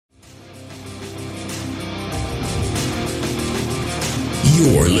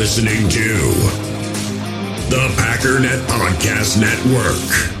You're listening to the Packernet Podcast Network.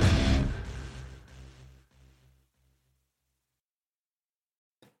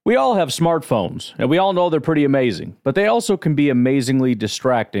 We all have smartphones, and we all know they're pretty amazing, but they also can be amazingly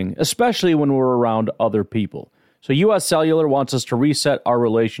distracting, especially when we're around other people. So US Cellular wants us to reset our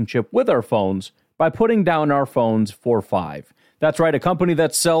relationship with our phones by putting down our phones for $5. That's right, a company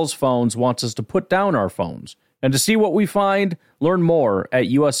that sells phones wants us to put down our phones. And to see what we find, learn more at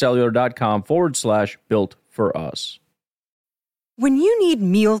uscellular.com/built for us. When you need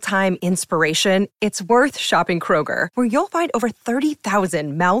mealtime inspiration, it's worth shopping Kroger, where you'll find over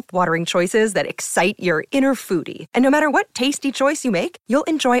 30,000 mouth-watering choices that excite your inner foodie. And no matter what tasty choice you make, you'll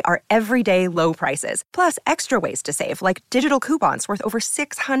enjoy our everyday low prices, plus extra ways to save, like digital coupons worth over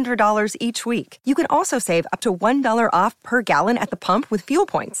 $600 each week. You can also save up to $1 off per gallon at the pump with fuel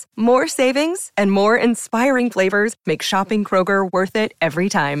points. More savings and more inspiring flavors make shopping Kroger worth it every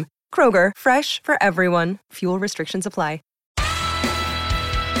time. Kroger, fresh for everyone. Fuel restrictions apply.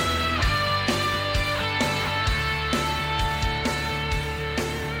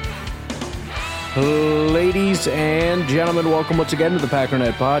 Ladies and gentlemen, welcome once again to the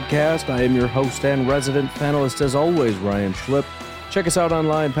Packernet Podcast. I am your host and resident panelist, as always, Ryan Schlip. Check us out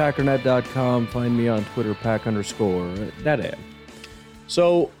online, packernet.com. Find me on Twitter, pack_.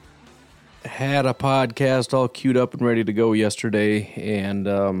 So, had a podcast all queued up and ready to go yesterday, and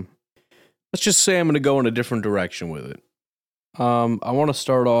let's just say I'm going to go in a different direction with it. I want to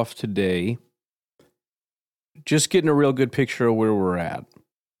start off today just getting a real good picture of where we're at.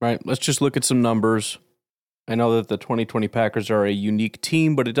 Right, let's just look at some numbers. I know that the 2020 Packers are a unique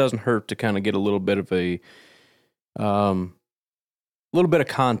team, but it doesn't hurt to kind of get a little bit of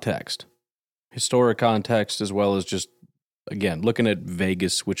context, historic context, as well as just, again, looking at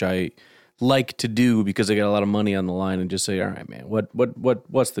Vegas, which I like to do because I got a lot of money on the line, and just say, all right, man,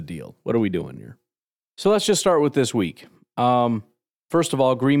 what's the deal? What are we doing here? So let's just start with this week. First of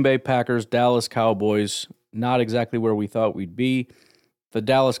all, Green Bay Packers, Dallas Cowboys, not exactly where we thought we'd be. The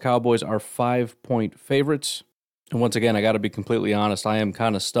Dallas Cowboys are 5-point favorites. And once again, I got to be completely honest, I am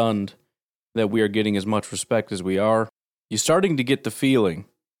kind of stunned that we are getting as much respect as we are. You're starting to get the feeling,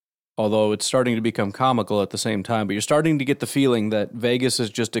 although it's starting to become comical at the same time, but you're starting to get the feeling that Vegas is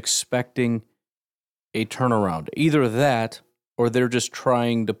just expecting a turnaround. Either that, or they're just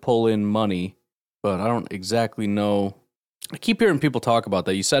trying to pull in money, but I don't exactly know. I keep hearing people talk about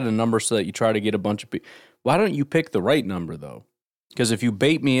that. You set a number so that you try to get a bunch of people. Why don't you pick the right number, though? Because if you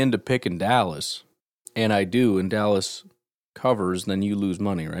bait me into picking Dallas, and I do, and Dallas covers, then you lose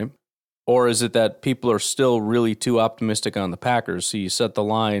money, right? Or is it that people are still really too optimistic on the Packers, so you set the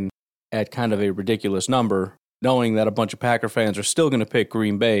line at kind of a ridiculous number, knowing that a bunch of Packer fans are still going to pick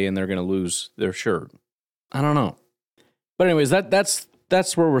Green Bay and they're going to lose their shirt? I don't know. But anyways, that's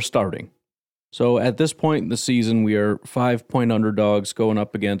where we're starting. So at this point in the season, we are 5-point underdogs going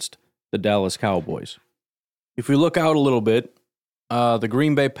up against the Dallas Cowboys. If we look out a little bit, the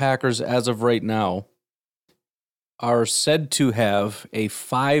Green Bay Packers, as of right now, are said to have a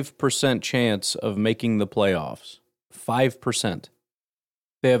 5% chance of making the playoffs. 5%.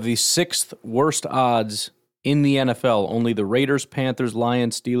 They have the 6th worst odds in the NFL. Only the Raiders, Panthers,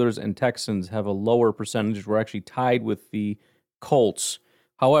 Lions, Steelers, and Texans have a lower percentage. We're actually tied with the Colts.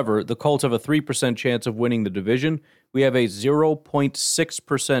 However, the Colts have a 3% chance of winning the division. We have a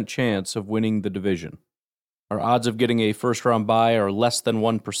 0.6% chance of winning the division. Our odds of getting a first-round bye are less than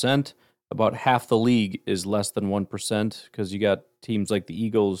 1%. About half the league is less than 1% because you got teams like the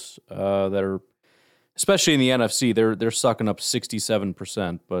Eagles that are, especially in the NFC, they're sucking up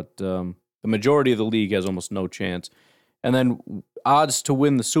 67%. But the majority of the league has almost no chance. And then odds to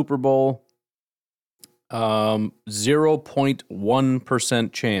win the Super Bowl,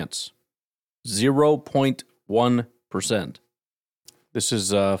 0.1% chance. 0.1%. This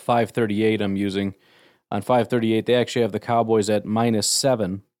is 538 I'm using. On 538, they actually have the Cowboys at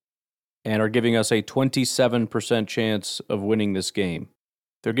 -7 and are giving us a 27% chance of winning this game.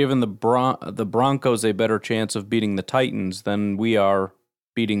 They're giving the Broncos a better chance of beating the Titans than we are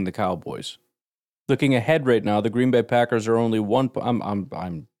beating the Cowboys. Looking ahead right now, the Green Bay Packers are only I'm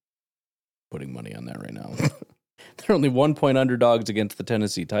putting money on that right now. They're only 1-point underdogs against the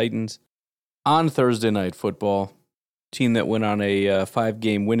Tennessee Titans. On Thursday Night Football, team that went on a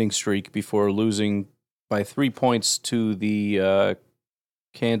 5-game winning streak before losing by 3 points to the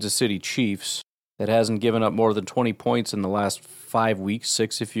Kansas City Chiefs, that hasn't given up more than 20 points in the last 5 weeks,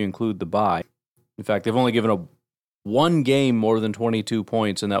 6 if you include the bye. In fact, they've only given up one game more than 22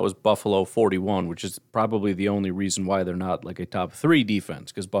 points, and that was Buffalo 41, which is probably the only reason why they're not like a top 3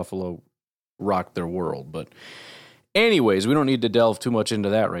 defense, because Buffalo rocked their world. But Anyways, we don't need to delve too much into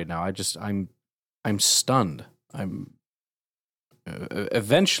that right now. I'm stunned.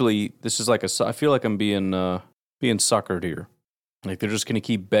 Eventually, this is like I feel like I'm being suckered here. Like they're just going to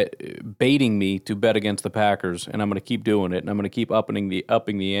keep baiting me to bet against the Packers, and I'm going to keep doing it, and I'm going to keep upping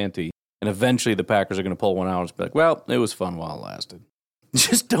the ante, and eventually the Packers are going to pull one out and be like, well, it was fun while it lasted.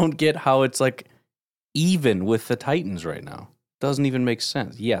 Just don't get how it's like even with the Titans right now. Doesn't even make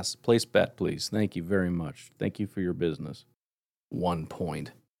sense. Yes, place bet, please. Thank you very much. Thank you for your business. 1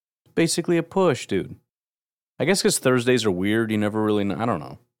 point. Basically a push, dude. I guess because Thursdays are weird, you never really know. I don't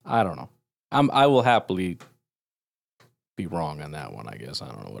know. I will happily be wrong on that one, I guess. I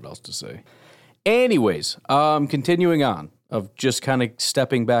don't know what else to say. Anyways, continuing on of just kind of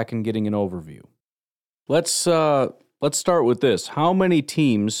stepping back and getting an overview. Let's start with this. How many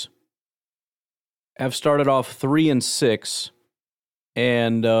teams have started off 3-6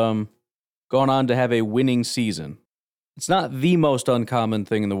 and gone on to have a winning season? It's not the most uncommon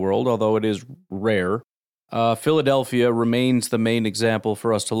thing in the world, although it is rare. Philadelphia remains the main example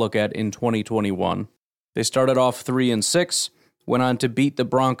for us to look at in 2021. They started off 3-6, went on to beat the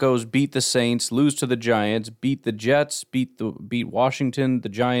Broncos, beat the Saints, lose to the Giants, beat the Jets, beat Washington, the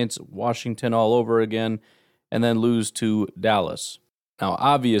Giants, Washington all over again, and then lose to Dallas. Now,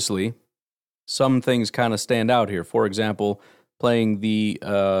 obviously, some things kind of stand out here. For example, playing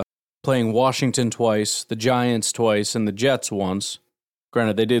Washington twice, the Giants twice, and the Jets once.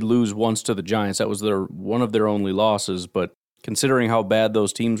 Granted, they did lose once to the Giants. That was one of their only losses, but considering how bad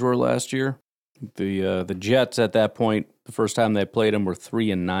those teams were last year, the Jets at that point, the first time they played them, were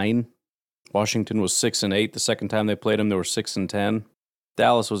 3-9. Washington was 6-8. The second time they played them, they were 6-10.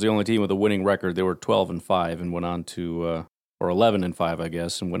 Dallas was the only team with a winning record. They were 12-5 and went on to, or 11-5, I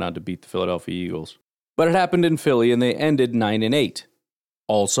guess, and went on to beat the Philadelphia Eagles. But it happened in Philly, and they ended 9-8.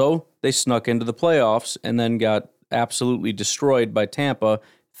 Also, they snuck into the playoffs and then got absolutely destroyed by Tampa,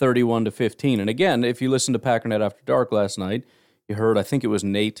 31-15. And again, if you listened to Packernet After Dark last night, you heard, I think it was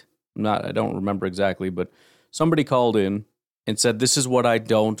Nate. I don't remember exactly, but somebody called in and said, this is what I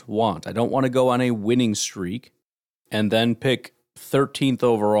don't want. I don't want to go on a winning streak and then pick 13th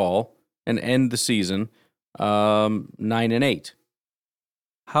overall and end the season 9-8.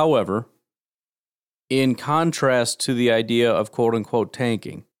 However, in contrast to the idea of quote-unquote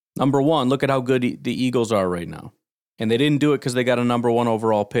tanking, number one, look at how good the Eagles are right now. And they didn't do it because they got a number 1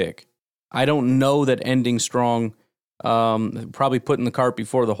 overall pick. I don't know that ending strong, probably putting the cart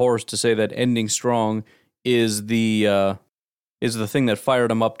before the horse to say that ending strong is the thing that fired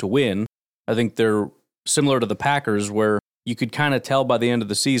them up to win. I think they're similar to the Packers, where you could kind of tell by the end of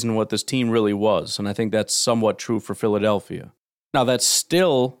the season what this team really was. And I think that's somewhat true for Philadelphia. Now, that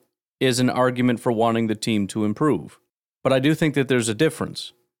still is an argument for wanting the team to improve. But I do think that there's a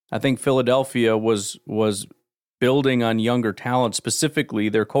difference. I think Philadelphia was building on younger talent, specifically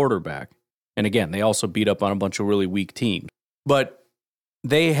their quarterback. And again, they also beat up on a bunch of really weak teams. But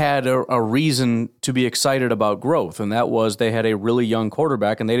they had a reason to be excited about growth, and that was they had a really young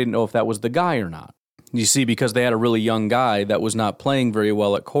quarterback, and they didn't know if that was the guy or not. You see, because they had a really young guy that was not playing very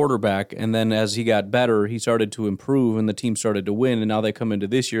well at quarterback, and then as he got better, he started to improve, and the team started to win, and now they come into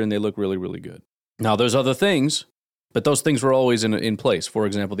this year, and they look really, really good. Now, there's other things, but those things were always in place. For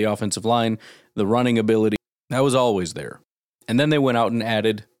example, the offensive line, the running ability, that was always there. And then they went out and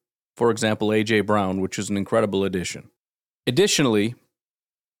added, for example, A.J. Brown, which is an incredible addition. Additionally,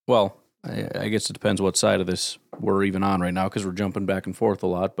 well, I guess it depends what side of this we're even on right now because we're jumping back and forth a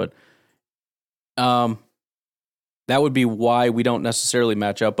lot, but that would be why we don't necessarily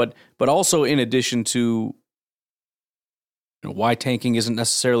match up. But also in addition to why tanking isn't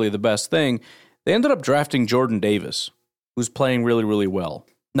necessarily the best thing, they ended up drafting Jordan Davis, who's playing really, really well.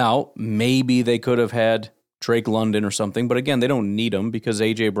 Now, maybe they could have had Drake London or something, but again, they don't need him because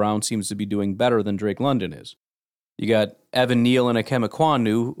A.J. Brown seems to be doing better than Drake London is. You got Evan Neal and Ikem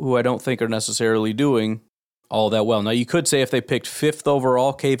Ekwonu, who I don't think are necessarily doing all that well. Now, you could say if they picked 5th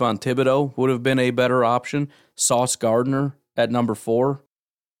overall, Kayvon Thibodeau would have been a better option. Sauce Gardner at number 4.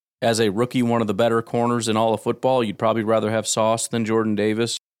 As a rookie, one of the better corners in all of football, you'd probably rather have Sauce than Jordan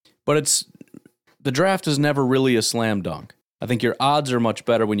Davis. But the draft is never really a slam dunk. I think your odds are much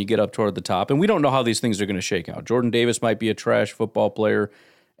better when you get up toward the top. And we don't know how these things are going to shake out. Jordan Davis might be a trash football player,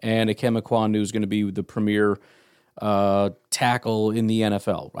 and Ikem Ekwonu is going to be the premier tackle in the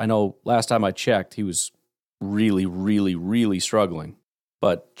NFL. I know last time I checked, he was really, really, really struggling.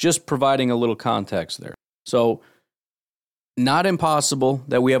 But just providing a little context there. So, not impossible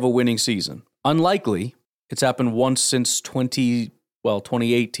that we have a winning season. Unlikely. It's happened once since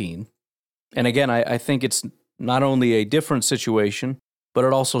 2018. And again, I think it's not only a different situation, but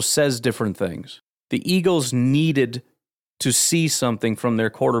it also says different things. The Eagles needed to see something from their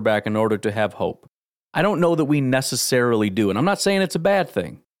quarterback in order to have hope. I don't know that we necessarily do, and I'm not saying it's a bad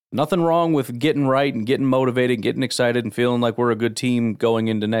thing. Nothing wrong with getting right and getting motivated, getting excited, and feeling like we're a good team going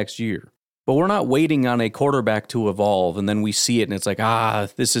into next year. But we're not waiting on a quarterback to evolve, and then we see it, and it's like,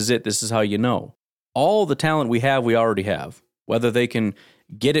 this is it, this is how you know. All the talent we have, we already have, whether they can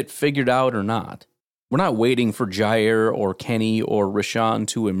get it figured out or not. We're not waiting for Jair or Kenny or Rashawn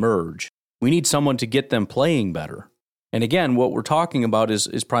to emerge. We need someone to get them playing better. And again, what we're talking about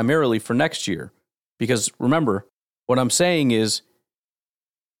is primarily for next year. Because remember, what I'm saying is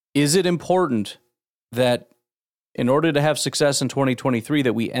it important that in order to have success in 2023,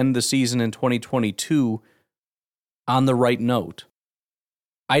 that we end the season in 2022 on the right note?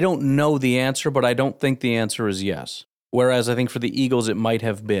 I don't know the answer, but I don't think the answer is yes. Whereas I think for the Eagles, it might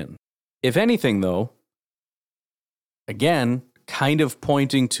have been. If anything, though, again, kind of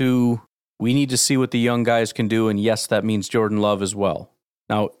pointing to we need to see what the young guys can do, and yes, that means Jordan Love as well.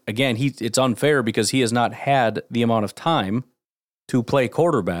 Now, again, it's unfair because he has not had the amount of time to play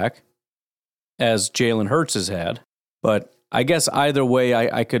quarterback as Jalen Hurts has had, but I guess either way,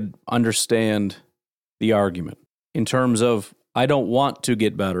 I could understand the argument. In terms of, I don't want to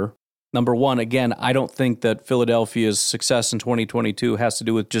get better. Number one, again, I don't think that Philadelphia's success in 2022 has to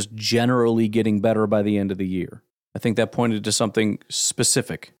do with just generally getting better by the end of the year. I think that pointed to something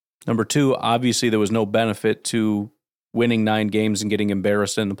specific. Number two, obviously there was no benefit to winning 9 games and getting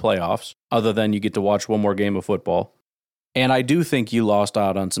embarrassed in the playoffs, other than you get to watch one more game of football. And I do think you lost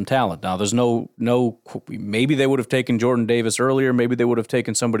out on some talent. Now, there's no maybe they would have taken Jordan Davis earlier, maybe they would have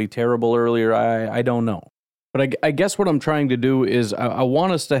taken somebody terrible earlier, I don't know. But I guess what I'm trying to do is I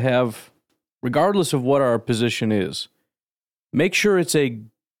want us to have, regardless of what our position is, make sure it's a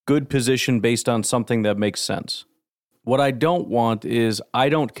good position based on something that makes sense. What I don't want is, I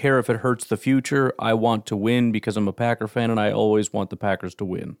don't care if it hurts the future. I want to win because I'm a Packer fan and I always want the Packers to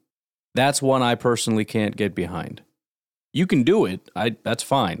win. That's one I personally can't get behind. You can do it. That's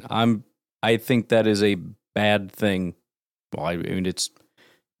fine. I think that is a bad thing. Well, I mean, it's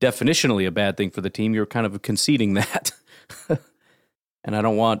definitionally a bad thing for the team. You're kind of conceding that. And I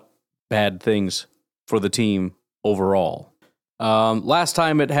don't want bad things for the team overall. Last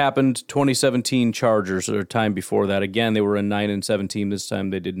time it happened, 2017 Chargers, or time before that. Again, they were a 9-7 team. This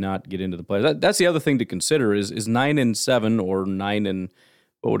time they did not get into the playoffs. That's the other thing to consider is 9-7 or 9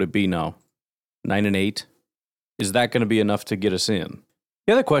 what would it be now? 9-8? Is that going to be enough to get us in?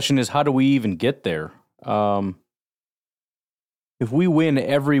 The other question is, how do we even get there? If we win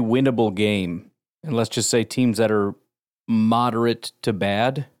every winnable game, and let's just say teams that are moderate to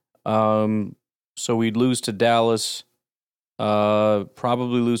bad, so we'd lose to Dallas,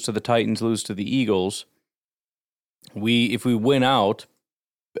 probably lose to the Titans, lose to the Eagles. If we win out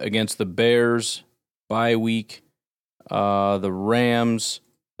against the Bears, bye week, the Rams,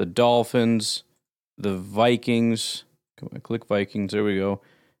 the Dolphins, the Vikings, click Vikings, there we go,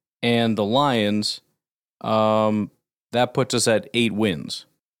 and the Lions, that puts us at 8 wins.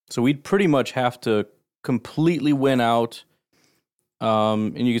 So we'd pretty much have to completely win out.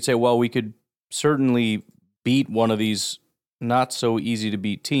 And you could say, well, we could certainly beat one of these not so easy to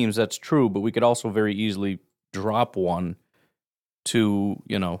beat teams. That's true, but we could also very easily drop one to,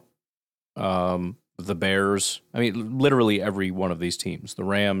 the Bears. I mean, literally every one of these teams. The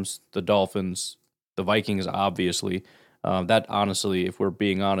Rams, the Dolphins, the Vikings, obviously. That, honestly, if we're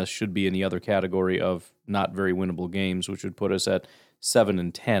being honest, should be in the other category of not very winnable games, which would put us at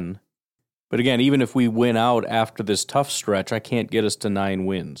 7-10. But again, even if we win out after this tough stretch, I can't get us to 9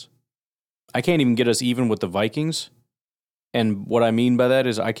 wins. I can't even get us even with the Vikings. And what I mean by that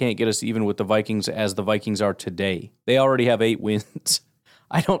is I can't get us even with the Vikings as the Vikings are today. They already have 8 wins.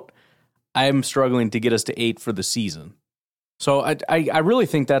 I'm struggling to get us to 8 for the season. So I really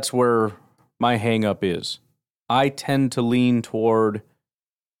think that's where my hang-up is. I tend to lean toward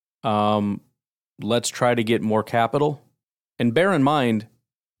let's try to get more capital. And bear in mind,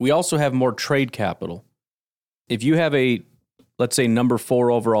 we also have more trade capital. If you have a, let's say, number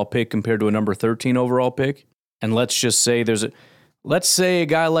 4 overall pick compared to a number 13 overall pick, and let's just say let's say a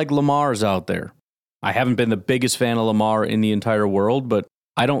guy like Lamar's out there. I haven't been the biggest fan of Lamar in the entire world, but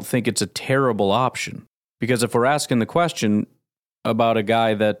I don't think it's a terrible option. Because if we're asking the question about a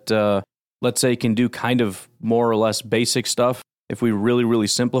guy that, let's say, can do kind of more or less basic stuff, if we really, really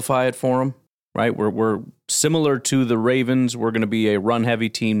simplify it for him, right? We're similar to the Ravens. We're going to be a run-heavy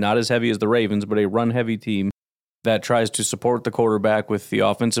team, not as heavy as the Ravens, but a run-heavy team that tries to support the quarterback with the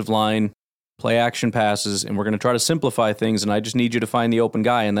offensive line, play action passes, and we're going to try to simplify things, and I just need you to find the open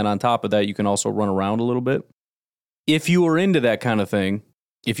guy, and then on top of that, you can also run around a little bit. If you are into that kind of thing,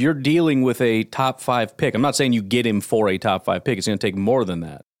 If you're dealing with a top 5 pick, I'm not saying you get him for a top 5 pick. It's going to take more than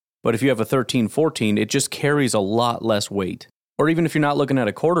that. But if you have a 13, 14, it just carries a lot less weight. Or even if you're not looking at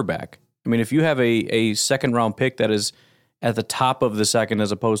a quarterback. I mean, if you have a second-round pick that is at the top of the second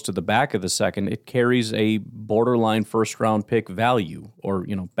as opposed to the back of the second, it carries a borderline first-round pick value or,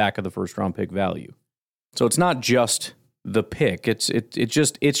 back of the first-round pick value. So it's not just the pick. It's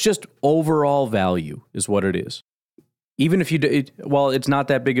just overall value is what it is. Even if it's not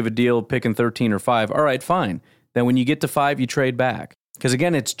that big of a deal picking 13 or 5. All right, fine. Then when you get to 5, you trade back. Because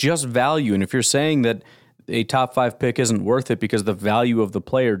again, it's just value. And if you're saying that a top 5 pick isn't worth it because the value of the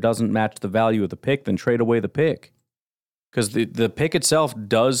player doesn't match the value of the pick, then trade away the pick. Because the pick itself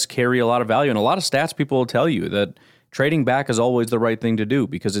does carry a lot of value. And a lot of stats people will tell you that trading back is always the right thing to do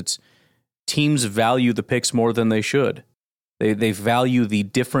because teams value the picks more than they should. They value the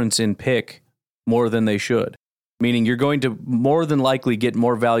difference in pick more than they should. Meaning you're going to more than likely get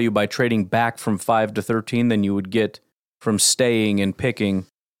more value by trading back from 5 to 13 than you would get from staying and picking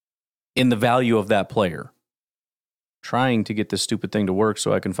in the value of that player. Trying to get this stupid thing to work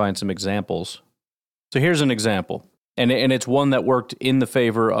so I can find some examples. So here's an example. And it's one that worked in the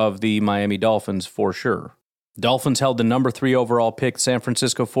favor of the Miami Dolphins for sure. Dolphins held the number 3 overall pick. San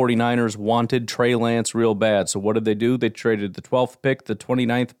Francisco 49ers wanted Trey Lance real bad. So what did they do? They traded the 12th pick, the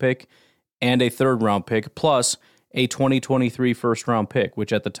 29th pick, and a third-round pick, plus a 2023 first-round pick,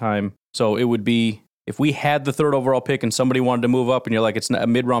 which at the time, so it would be, if we had the 3rd overall pick and somebody wanted to move up and you're like, it's not, a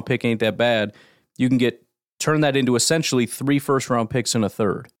mid-round pick ain't that bad, you can turn that into essentially 3 first-round picks and a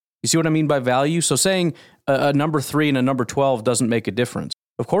third. You see what I mean by value? So saying a number 3 and a number 12 doesn't make a difference.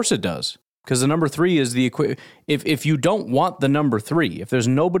 Of course it does, because the number 3 is if you don't want the number 3, if there's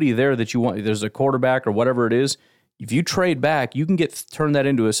nobody there that you want, there's a quarterback or whatever it is, if you trade back, you can turn that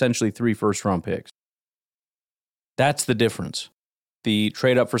into essentially 3 first-round picks. That's the difference. The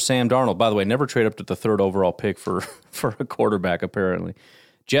trade up for Sam Darnold, by the way, never trade up to the 3rd overall pick for a quarterback, apparently.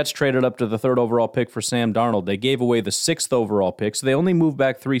 Jets traded up to the 3rd overall pick for Sam Darnold. They gave away the 6th overall pick, so they only moved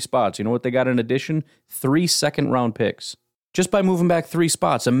back 3 spots. You know what they got in addition? 3 second-round picks. Just by moving back 3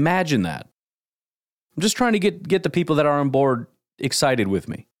 spots. Imagine that. I'm just trying to get the people that are on board excited with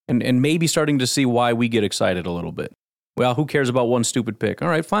me and maybe starting to see why we get excited a little bit. Well, who cares about one stupid pick? All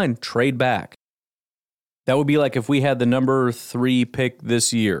right, fine. Trade back. That would be like if we had the number 3 pick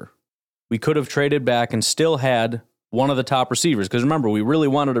this year. We could have traded back and still had one of the top receivers. Because remember, we really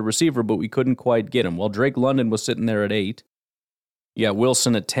wanted a receiver, but we couldn't quite get him. Well, Drake London was sitting there at 8. You got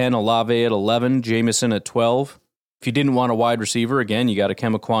Wilson at 10, Olave at 11, Jameson at 12. If you didn't want a wide receiver, again, you got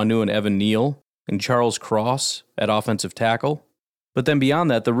Ikem Ekwonu and Evan Neal and Charles Cross at offensive tackle. But then beyond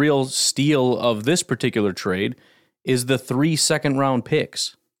that, the real steal of this particular trade is the 3 second-round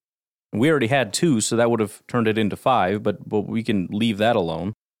picks. We already had 2, so that would have turned it into 5, but we can leave that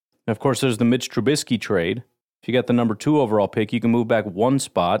alone. And of course, there's the Mitch Trubisky trade. If you got the number 2 overall pick, you can move back 1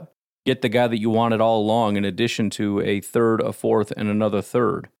 spot, get the guy that you wanted all along, in addition to a 3rd, a 4th, and another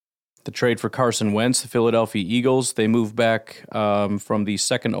 3rd. The trade for Carson Wentz, the Philadelphia Eagles, they moved back from the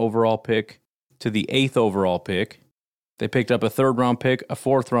 2nd overall pick to the 8th overall pick. They picked up a 3rd-round pick, a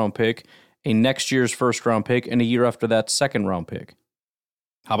 4th-round pick, a next year's 1st-round pick, and a year after that, 2nd-round pick.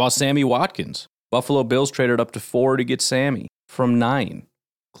 How about Sammy Watkins? Buffalo Bills traded up to 4 to get Sammy from 9.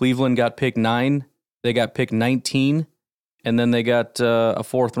 Cleveland got pick 9. They got pick 19. And then they got a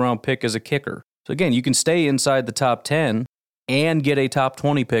 4th-round pick as a kicker. So again, you can stay inside the top 10 and get a top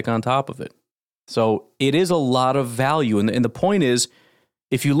 20 pick on top of it. So it is a lot of value. And the point is,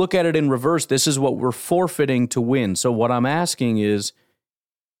 if you look at it in reverse, this is what we're forfeiting to win. So what I'm asking is,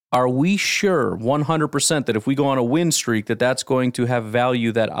 are we sure 100% that if we go on a win streak that that's going to have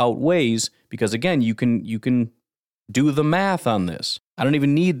value that outweighs? Because again, you can do the math on this. I don't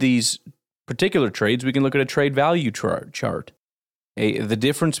even need these particular trades. We can look at a trade value chart. The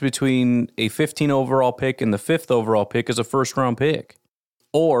difference between a 15 overall pick and the 5th overall pick is a 1st-round pick.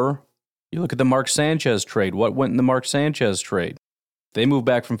 Or you look at the Mark Sanchez trade. What went in the Mark Sanchez trade? They moved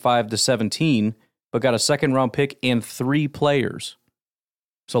back from 5 to 17, but got a 2nd-round pick and 3 players.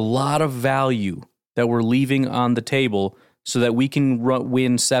 It's a lot of value that we're leaving on the table so that we can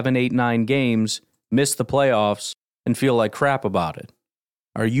win 7, 8, 9 games, miss the playoffs, and feel like crap about it.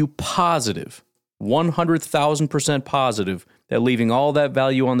 Are you positive, 100,000% positive, that leaving all that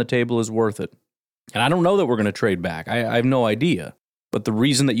value on the table is worth it? And I don't know that we're going to trade back. I have no idea. But the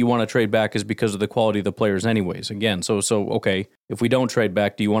reason that you want to trade back is because of the quality of the players anyways. Again, so okay, if we don't trade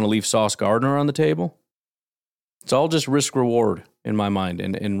back, do you want to leave Sauce Gardner on the table? It's all just risk-reward in my mind.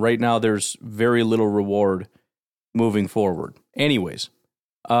 And right now, there's very little reward moving forward. Anyways,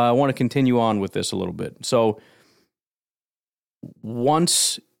 I want to continue on with this a little bit. So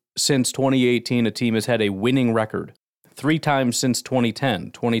Once since 2018, a team has had a winning record. 3 times since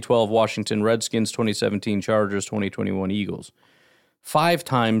 2010, 2012 Washington Redskins, 2017 Chargers, 2021 Eagles. 5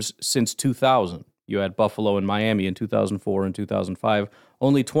 times since 2000. You had Buffalo and Miami in 2004 and 2005.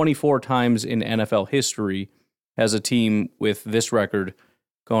 Only 24 times in NFL history has a team with this record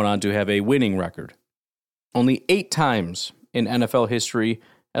going on to have a winning record. Only 8 times in NFL history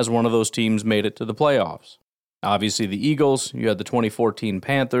has one of those teams made it to the playoffs. Obviously, the Eagles, you had the 2014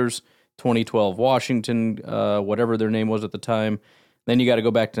 Panthers, 2012 Washington, whatever their name was at the time. Then you got to go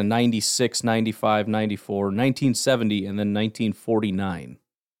back to 96, 95, 94, 1970, and then 1949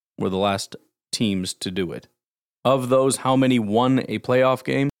 were the last teams to do it. Of those, how many won a playoff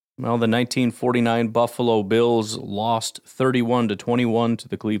game? Well, the 1949 Buffalo Bills lost 31-21 to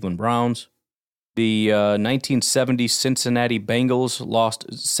the Cleveland Browns. The 1970 Cincinnati Bengals lost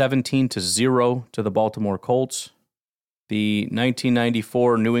 17-0 to the Baltimore Colts. The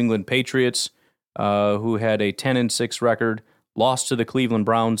 1994 New England Patriots, who had a 10-6 record, lost to the Cleveland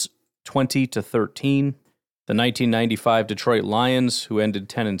Browns 20-13. The 1995 Detroit Lions, who ended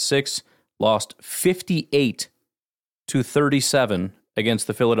 10-6, lost 58-37 against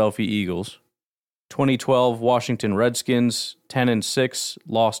the Philadelphia Eagles. 2012 Washington Redskins, 10-6,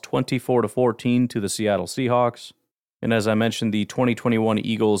 lost 24-14 to the Seattle Seahawks. And as I mentioned, the 2021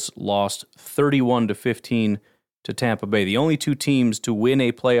 Eagles lost 31-15 to Tampa Bay. The only 2 teams to win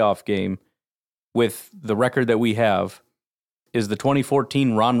a playoff game with the record that we have is the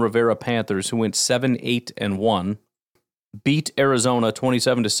 2014 Ron Rivera Panthers, who went 7-8-1, beat Arizona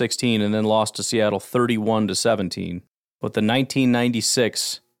 27-16, and then lost to Seattle 31-17. But the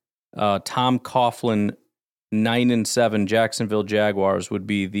 1996 Tom Coughlin 9-7 Jacksonville Jaguars would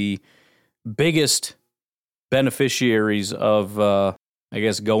be the biggest beneficiaries of,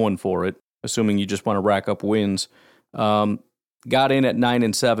 going for it, assuming you just want to rack up wins. Got in at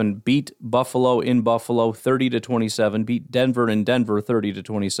 9-7, beat Buffalo in Buffalo 30-27, beat Denver in Denver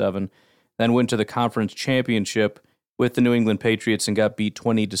 30-27, then went to the conference championship with the New England Patriots and got beat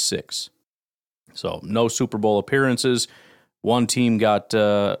 20-6. So no Super Bowl appearances. One team got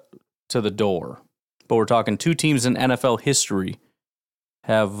to the door. But we're talking 2 teams in NFL history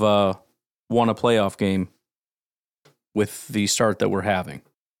have won a playoff game with the start that we're having,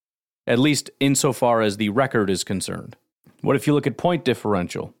 at least insofar as the record is concerned. What if you look at point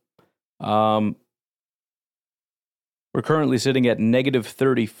differential? We're currently sitting at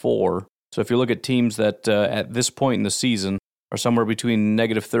 -34. So if you look at teams that at this point in the season are somewhere between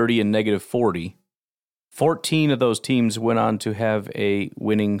 -30 and -40, 14 of those teams went on to have a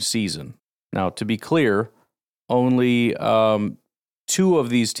winning season. Now, to be clear, only 2 of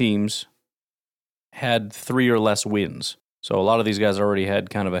these teams had 3 or less wins. So a lot of these guys already had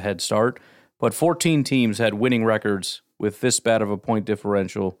kind of a head start. But 14 teams had winning records with this bad of a point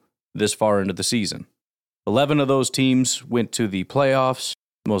differential this far into the season. 11 of those teams went to the playoffs.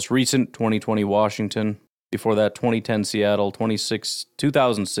 Most recent, 2020 Washington. Before that, 2010 Seattle,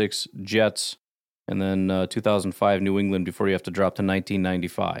 2006 Jets, and then 2005 New England before you have to drop to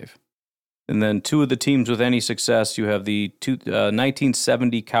 1995. And then 2 of the teams with any success, you have the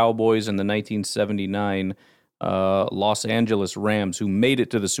 1970 Cowboys and the 1979 Los Angeles Rams, who made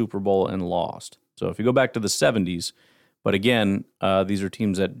it to the Super Bowl and lost. So if you go back to the 70s, but again, these are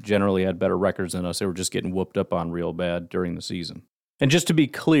teams that generally had better records than us. They were just getting whooped up on real bad during the season. And just to be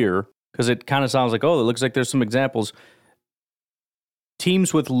clear, because it kind of sounds like, oh, it looks like there's some examples.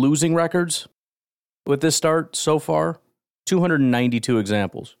 Teams with losing records with this start so far, 292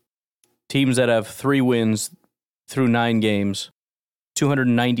 examples. Teams that have 3 wins through 9 games,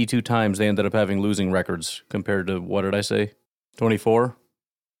 292 times they ended up having losing records compared to, what did I say, 24?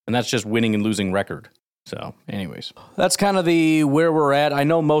 And that's just winning and losing record. So, anyways, that's kind of the where we're at. I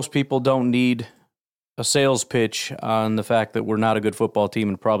know most people don't need a sales pitch on the fact that we're not a good football team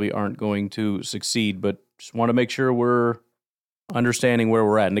and probably aren't going to succeed, but just want to make sure we're understanding where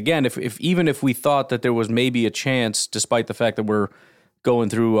we're at. And again, even if we thought that there was maybe a chance, despite the fact that we're going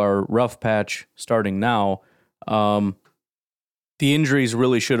through our rough patch starting now, the injuries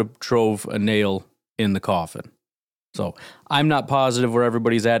really should have drove a nail in the coffin. So I'm not positive where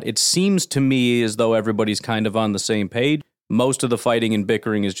everybody's at. It seems to me as though everybody's kind of on the same page. Most of the fighting and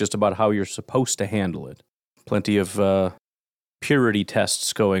bickering is just about how you're supposed to handle it. Plenty of purity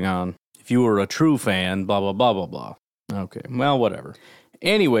tests going on. If you were a true fan, blah, blah, blah, blah, blah. Okay, well, whatever.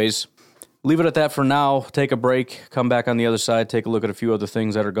 Anyways, leave it at that for now. Take a break. Come back on the other side. Take a look at a few other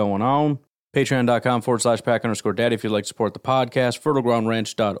things that are going on. Patreon.com/Pack_Daddy if you'd like to support the podcast.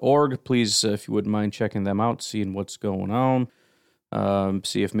 FertileGroundRanch.org. Please, if you wouldn't mind checking them out, seeing what's going on.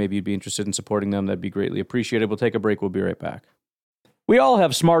 See if maybe you'd be interested in supporting them. That'd be greatly appreciated. We'll take a break. We'll be right back. We all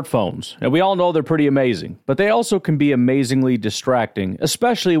have smartphones, and we all know they're pretty amazing, but they also can be amazingly distracting,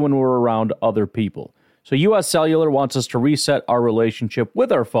 especially when we're around other people. So US Cellular wants us to reset our relationship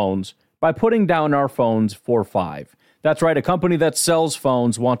with our phones by putting down our phones for $5. That's right, a company that sells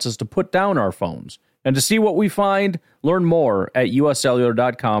phones wants us to put down our phones. And to see what we find, learn more at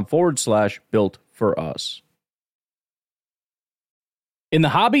uscellular.com/built for us. In the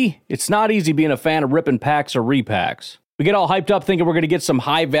hobby, it's not easy being a fan of ripping packs or repacks. We get all hyped up thinking we're going to get some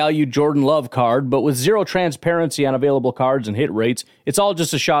high-value Jordan Love card, but with zero transparency on available cards and hit rates, it's all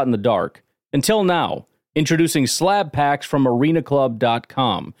just a shot in the dark. Until now, introducing slab packs from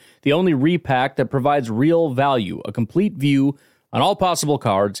arenaclub.com, the only repack that provides real value, a complete view on all possible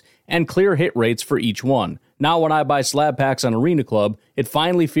cards, and clear hit rates for each one. Now when I buy slab packs on Arena Club, it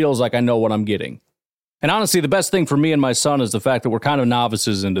finally feels like I know what I'm getting. And honestly, the best thing for me and my son is the fact that we're kind of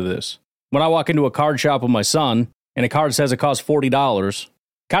novices into this. When I walk into a card shop with my son, and a card says it costs $40,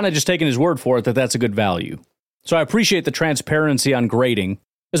 kind of just taking his word for it that that's a good value. So I appreciate the transparency on grading,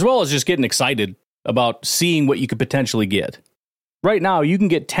 as well as just getting excited about seeing what you could potentially get. Right now, you can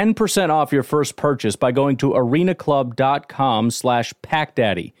get 10% off your first purchase by going to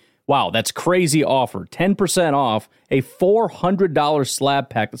arenaclub.com/packdaddy. Wow, that's crazy offer. 10% off a $400 slab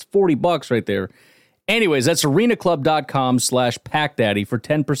pack. That's $40 right there. Anyways, that's arenaclub.com/packdaddy for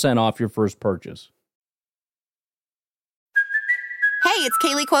 10% off your first purchase. Hey, it's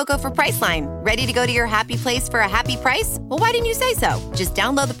Kaylee Cuoco for Priceline. Ready to go to your happy place for a happy price? Well, why didn't you say so? Just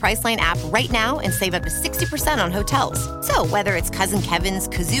download the Priceline app right now and save up to 60% on hotels. So whether it's Cousin Kevin's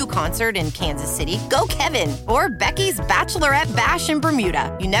Kazoo Concert in Kansas City, go Kevin, or Becky's Bachelorette Bash in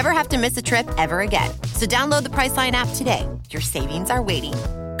Bermuda, you never have to miss a trip ever again. So download the Priceline app today. Your savings are waiting.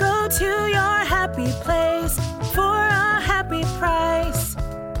 Go to your happy place for a happy price.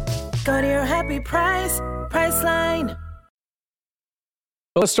 Go to your happy price, Priceline.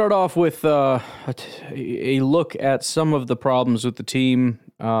 Let's start off with a look at some of the problems with the team.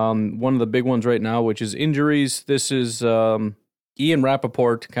 One of the big ones right now, which is injuries. This is Ian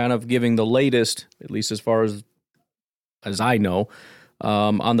Rappaport kind of giving the latest, at least as far as I know,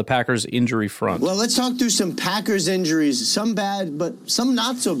 on the Packers injury front. Well, let's talk through some Packers injuries. Some bad, but some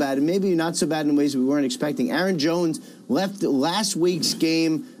not so bad, and maybe not so bad in ways we weren't expecting. Aaron Jones left last week's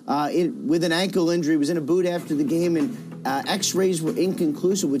game with an ankle injury. Was in a boot after the game, and X-rays were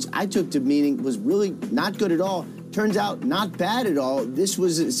inconclusive, which I took to meaning was really not good at all. Turns out not bad at all. This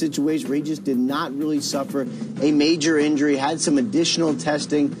was a situation where he just did not really suffer a major injury, had some additional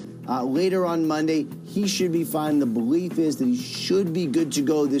testing. Later on Monday, he should be fine. The belief is that he should be good to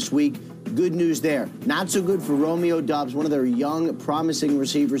go this week. Good news there. Not so good for Romeo Doubs, one of their young, promising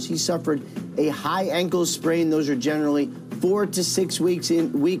receivers. He suffered a high ankle sprain. Those are generally 4 to 6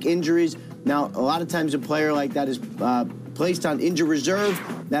 week injuries. Now, a lot of times a player like that is placed on injured reserve.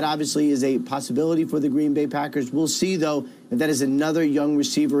 That obviously is a possibility for the Green Bay Packers. We'll see, though, if that is another young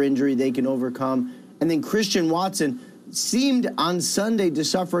receiver injury they can overcome. And then Christian Watson seemed on Sunday to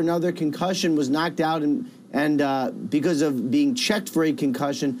suffer another concussion, was knocked out and because of being checked for a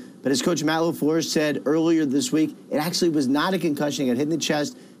concussion. But as Coach Matt LaFleur said earlier this week, it actually was not a concussion. He got hit in the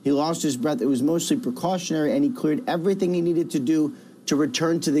chest. He lost his breath. It was mostly precautionary, and he cleared everything he needed to do to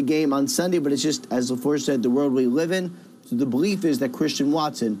return to the game on Sunday. But it's just, as LaFleur said, the world we live in. So the belief is that Christian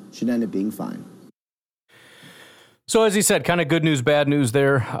Watson should end up being fine. So as he said, kind of good news, bad news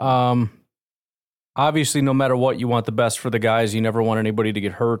there. Obviously, no matter what, you want the best for the guys. You never want anybody to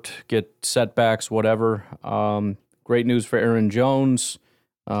get hurt, get setbacks, whatever. Great news for Aaron Jones.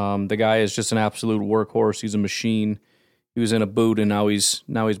 The guy is just an absolute workhorse. He's a machine. He was in a boot, and now he's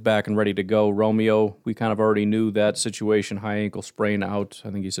back and ready to go. Romeo, we kind of already knew that situation, high ankle sprain out.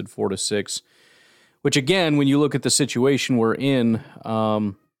 I think he said 4 to 6. Which, again, when you look at the situation we're in,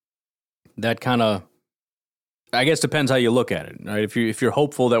 that kind of, I guess, depends how you look at it. Right? If you're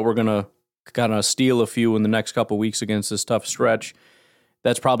hopeful that we're going to kind of steal a few in the next couple weeks against this tough stretch,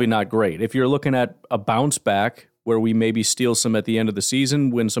 that's probably not great. If you're looking at a bounce back where we maybe steal some at the end of the season,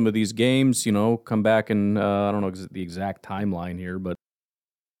 win some of these games, come back and I don't know the exact timeline here, but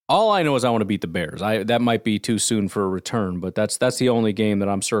all I know is I want to beat the Bears. That might be too soon for a return, but that's the only game that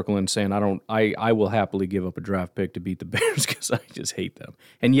I'm circling saying I will happily give up a draft pick to beat the Bears because I just hate them.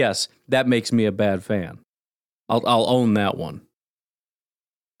 And yes, that makes me a bad fan. I'll own that one.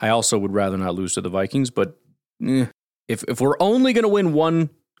 I also would rather not lose to the Vikings, but if we're only going to win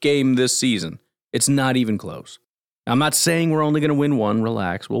one game this season, it's not even close. I'm not saying we're only going to win one.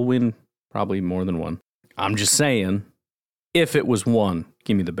 Relax. We'll win probably more than one. I'm just saying, if it was one,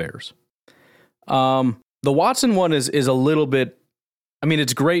 give me the Bears. The Watson one is a little bit,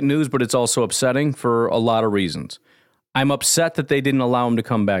 it's great news, but it's also upsetting for a lot of reasons. I'm upset that they didn't allow him to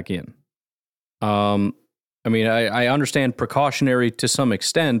come back in. I mean, I understand precautionary to some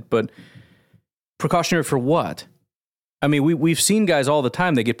extent, but precautionary for what? I mean, we've seen guys all the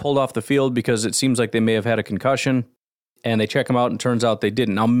time. They get pulled off the field because it seems like they may have had a concussion, and they check them out, and it turns out they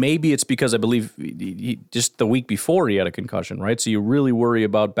didn't. Now, maybe it's because I believe just the week before he had a concussion, right? So you really worry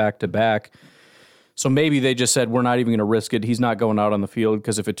about back-to-back. So maybe they just said, we're not even going to risk it. He's not going out on the field,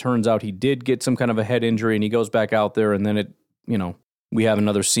 because if it turns out he did get some kind of a head injury and he goes back out there, and then we have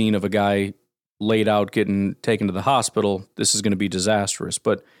another scene of a guy laid out getting taken to the hospital, this is going to be disastrous.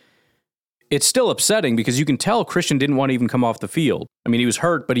 But it's still upsetting because you can tell Christian didn't want to even come off the field. I mean, he was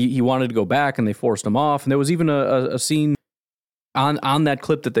hurt, but he wanted to go back, and they forced him off. And there was even a scene on that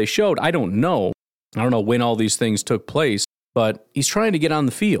clip that they showed. I don't know when all these things took place, but he's trying to get on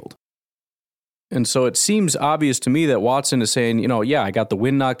the field. And so it seems obvious to me that Watson is saying, yeah, I got the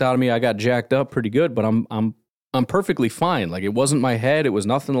wind knocked out of me, I got jacked up pretty good, but I'm perfectly fine. Like, it wasn't my head, it was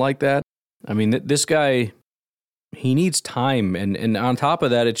nothing like that. I mean, this guy, he needs time, and on top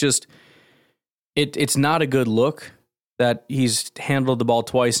of that, it's not a good look that he's handled the ball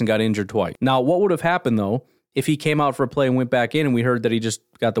twice and got injured twice. Now, what would have happened, though, if he came out for a play and went back in and we heard that he just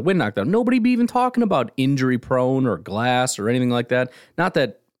got the wind knocked out? Nobody be even talking about injury prone or glass or anything like that. Not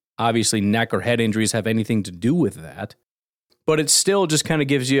that obviously neck or head injuries have anything to do with that, but it still just kind of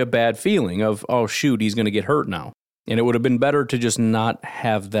gives you a bad feeling of, oh, shoot, he's going to get hurt now. And it would have been better to just not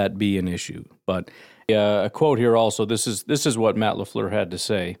have that be an issue. But a quote here also, this is what Matt LaFleur had to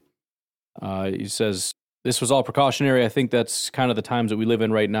say. He says, "This was all precautionary. I think that's kind of the times that we live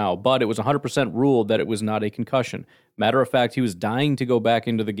in right now. But it was 100% ruled that it was not a concussion. Matter of fact, he was dying to go back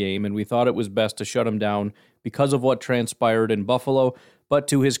into the game, and we thought it was best to shut him down because of what transpired in Buffalo. But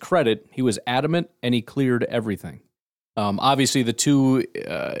to his credit, he was adamant, and he cleared everything." Obviously, the two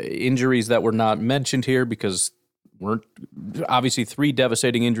injuries that were not mentioned here because obviously 3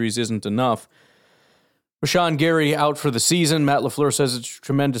 devastating injuries isn't enough. Rashawn Gary out for the season. Matt LaFleur says it's a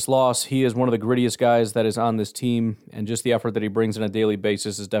tremendous loss. He is one of the grittiest guys that is on this team, and just the effort that he brings on a daily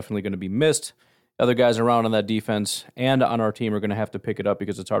basis is definitely going to be missed. Other guys around on that defense and on our team are going to have to pick it up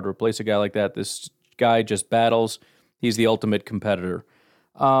because it's hard to replace a guy like that. This guy just battles. He's the ultimate competitor.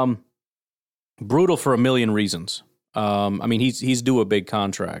 Brutal for a million reasons. I mean, he's due a big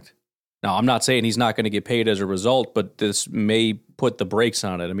contract. Now, I'm not saying he's not going to get paid as a result, but this may put the brakes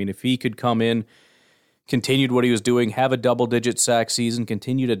on it. I mean, if he could come in, continued what he was doing, have a double-digit sack season,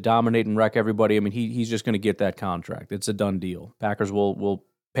 continue to dominate and wreck everybody, I mean, he's just going to get that contract. It's a done deal. Packers will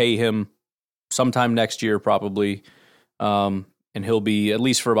pay him sometime next year probably, and he'll be, at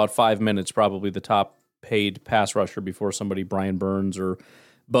least for about 5 minutes, probably the top-paid pass rusher before somebody, Brian Burns or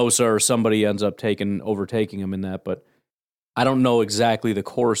Bosa or somebody ends up overtaking him in that, but I don't know exactly the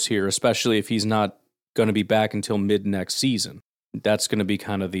course here, especially if he's not going to be back until mid-next season. That's going to be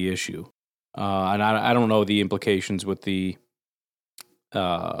kind of the issue. And I don't know the implications with his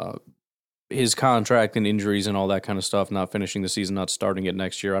contract and injuries and all that kind of stuff, not finishing the season, not starting it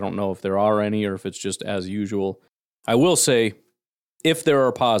next year. I don't know if there are any or if it's just as usual. I will say, if there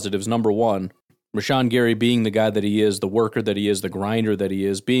are positives, number one, Rashawn Gary being the guy that he is, the worker that he is, the grinder that he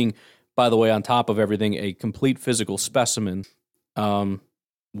is, being, by the way, on top of everything, a complete physical specimen.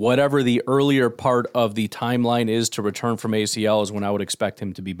 Whatever the earlier part of the timeline is to return from ACL is when I would expect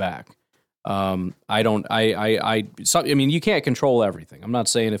him to be back. I mean, you can't control everything. I'm not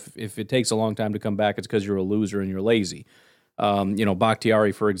saying if it takes a long time to come back, it's because you're a loser and you're lazy.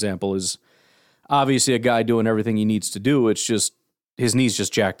 Bakhtiari, for example, is obviously a guy doing everything he needs to do. It's just his knee's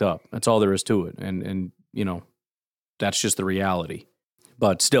just jacked up. That's all there is to it. And that's just the reality.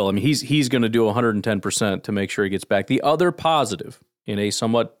 But still, I mean, he's going to do 110% to make sure he gets back. The other positive in a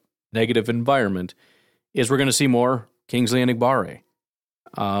somewhat negative environment is we're going to see more Kingsley Enagbare.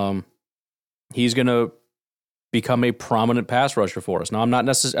 He's going to become a prominent pass rusher for us. Now, I'm not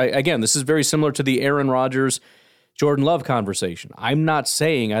necessarily, again, this is very similar to the Aaron Rodgers, Jordan Love conversation. I'm not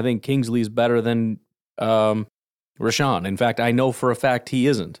saying I think Kingsley is better than Rashawn. In fact, I know for a fact he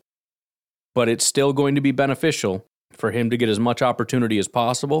isn't. But it's still going to be beneficial for him to get as much opportunity as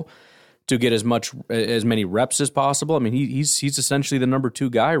possible, to get as many reps as possible. I mean, he's essentially the number 2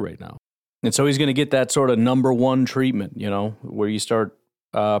 guy right now. And so he's going to get that sort of number 1 treatment, where you start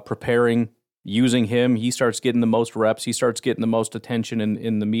preparing, using him. He starts getting the most reps. He starts getting the most attention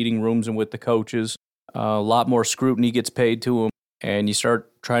in the meeting rooms and with the coaches. A lot more scrutiny gets paid to him. And you start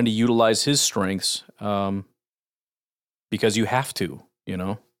trying to utilize his strengths because you have to,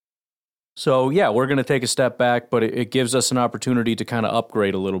 So, yeah, we're going to take a step back, but it gives us an opportunity to kind of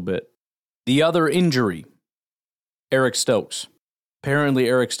upgrade a little bit. The other injury, Eric Stokes. Apparently,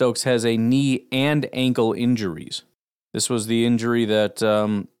 Eric Stokes has a knee and ankle injuries. This was the injury that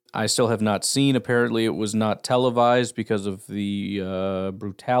I still have not seen. Apparently, it was not televised because of the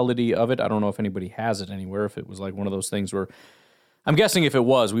brutality of it. I don't know if anybody has it anywhere, if it was like one of those things where, I'm guessing if it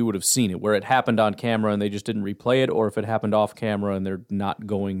was, we would have seen it, where it happened on camera and they just didn't replay it, or if it happened off camera and they're not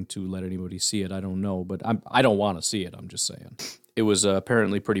going to let anybody see it. I don't know, but I don't want to see it, I'm just saying. It was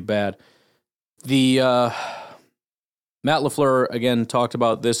apparently pretty bad. The Matt LaFleur, again, talked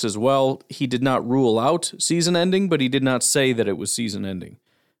about this as well. He did not rule out season ending, but he did not say that it was season ending.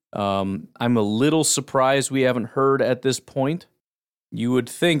 I'm a little surprised we haven't heard at this point. You would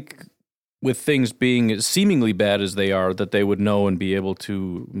think, with things being as seemingly bad as they are, that they would know and be able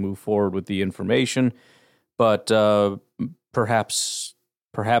to move forward with the information. But perhaps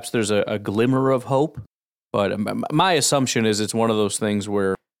there's a glimmer of hope. But my assumption is it's one of those things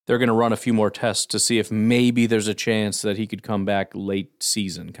where they're going to run a few more tests to see if maybe there's a chance that he could come back late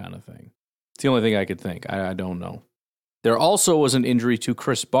season kind of thing. It's the only thing I could think. I don't know. There also was an injury to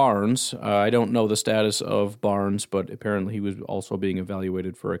Chris Barnes. I don't know the status of Barnes, but apparently he was also being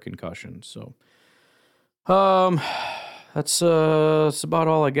evaluated for a concussion. So that's about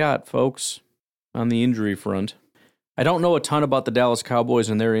all I got, folks, on the injury front. I don't know a ton about the Dallas Cowboys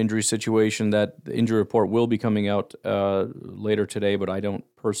and their injury situation. That injury report will be coming out later today, but I don't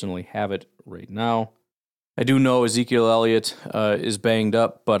personally have it right now. I do know Ezekiel Elliott is banged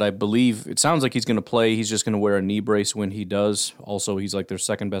up, but I believe it sounds like he's going to play. He's just going to wear a knee brace when he does. Also, he's like their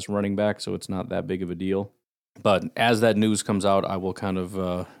second best running back, so it's not that big of a deal. But as that news comes out, I will kind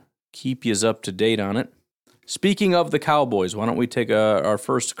of keep you up to date on it. Speaking of the Cowboys, why don't we take our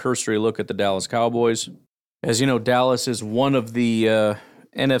first cursory look at the Dallas Cowboys? As you know, Dallas is one of the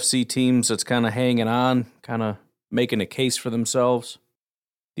NFC teams that's kind of hanging on, kind of making a case for themselves.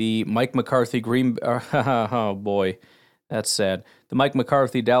 The Mike McCarthy oh boy, that's sad. The Mike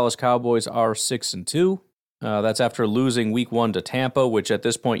McCarthy Dallas Cowboys are 6-2. That's after losing Week 1 to Tampa, which at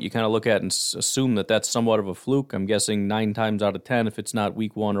this point you kind of look at and assume that that's somewhat of a fluke. I'm guessing 9 times out of 10, if it's not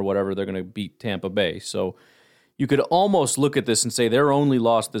Week 1 or whatever, they're going to beat Tampa Bay. So you could almost look at this and say their only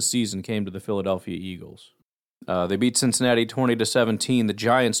loss this season came to the Philadelphia Eagles. They beat Cincinnati 20-17, the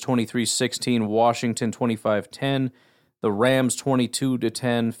Giants 23-16, Washington 25-10, the Rams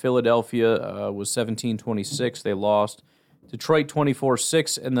 22-10, Philadelphia was 17-26, they lost, Detroit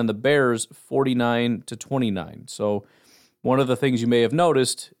 24-6, and then the Bears 49-29. So one of the things you may have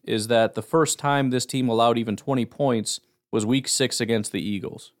noticed is that the first time this team allowed even 20 points was Week 6 against the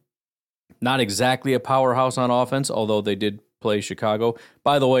Eagles. Not exactly a powerhouse on offense, although they did play Chicago.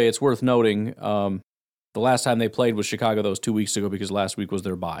 By the way, it's worth noting, the last time they played was Chicago. That was 2 weeks ago because last week was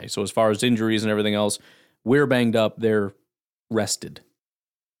their bye. So as far as injuries and everything else, we're banged up. They're rested.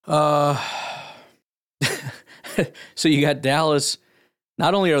 So you got Dallas.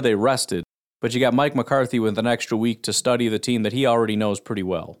 Not only are they rested, but you got Mike McCarthy with an extra week to study the team that he already knows pretty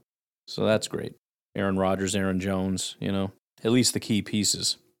well. So that's great. Aaron Rodgers, Aaron Jones, at least the key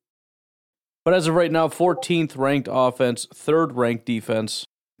pieces. But as of right now, 14th ranked offense, 3rd ranked defense.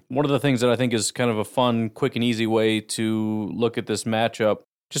 One of the things that I think is kind of a fun, quick, and easy way to look at this matchup,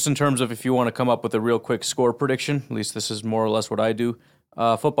 just in terms of if you want to come up with a real quick score prediction, at least this is more or less what I do,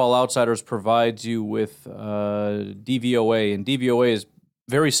 Football Outsiders provides you with DVOA, and DVOA is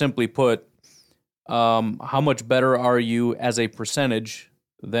very simply put, how much better are you as a percentage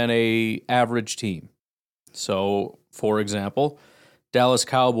than a average team. So, for example, Dallas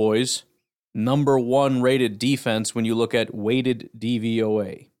Cowboys, number 1 rated defense when you look at weighted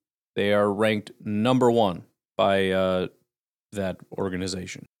DVOA. They are ranked number 1 by that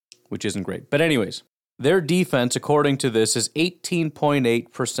organization, which isn't great. But anyways, their defense, according to this, is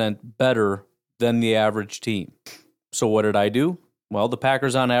 18.8% better than the average team. So what did I do? Well, the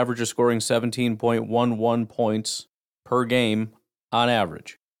Packers on average are scoring 17.11 points per game on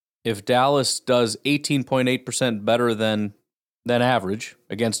average. If Dallas does 18.8% better than average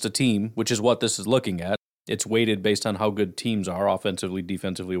against a team, which is what this is looking at, it's weighted based on how good teams are, offensively,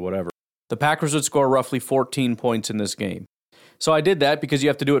 defensively, whatever. The Packers would score roughly 14 points in this game. So I did that because you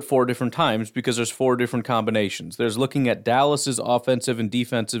have to do it 4 different times because there's 4 different combinations. There's looking at Dallas's offensive and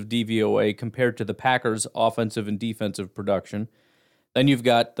defensive DVOA compared to the Packers' offensive and defensive production. Then you've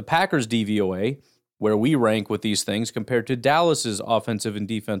got the Packers' DVOA, where we rank with these things, compared to Dallas's offensive and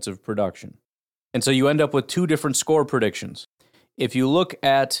defensive production. And so you end up with 2 different score predictions. If you look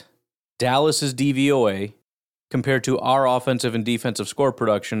at Dallas's DVOA compared to our offensive and defensive score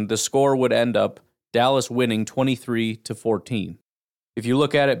production, the score would end up Dallas winning 23-14. If you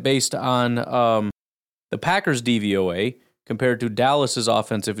look at it based on the Packers' DVOA compared to Dallas's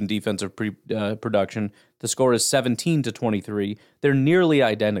offensive and defensive production, the score is 17-23. They're nearly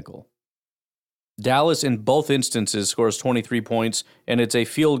identical. Dallas, in both instances, scores 23 points, and it's a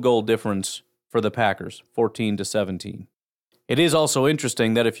field goal difference for the Packers, 14-17. It is also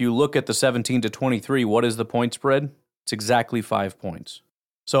interesting that if you look at the 17-23, what is the point spread? It's exactly 5 points.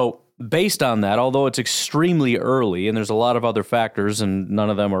 So, based on that, although it's extremely early, and there's a lot of other factors, and none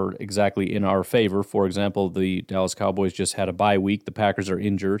of them are exactly in our favor. For example, the Dallas Cowboys just had a bye week. The Packers are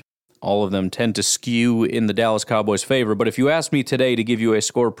injured. All of them tend to skew in the Dallas Cowboys' favor. But if you ask me today to give you a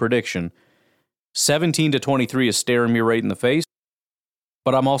score prediction, 17-23 is staring me right in the face.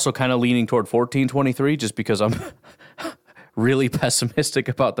 But I'm also kind of leaning toward 14-23 just because I'm really pessimistic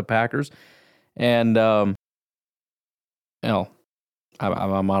about the Packers. And,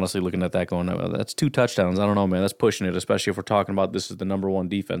 I'm honestly looking at that going, that's 2 touchdowns. I don't know, man. That's pushing it, especially if we're talking about this is the number 1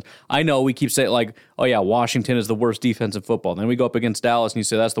 defense. I know we keep saying, like, oh, yeah, Washington is the worst defense in football. Then we go up against Dallas, and you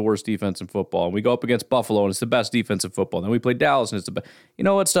say that's the worst defense in football. And we go up against Buffalo, and it's the best defense in football. Then we play Dallas, and it's the best. You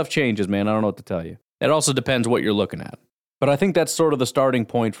know what? Stuff changes, man. I don't know what to tell you. It also depends what you're looking at. But I think that's sort of the starting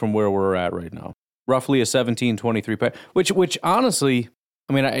point from where we're at right now. Roughly a 17-23 pack, which honestly,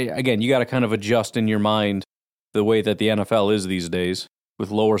 I mean, again, you got to kind of adjust in your mind the way that the NFL is these days with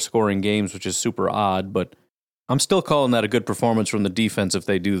lower scoring games, which is super odd, but I'm still calling that a good performance from the defense if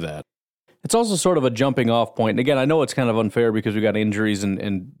they do that. It's also sort of a jumping off point. And again, I know it's kind of unfair because we got injuries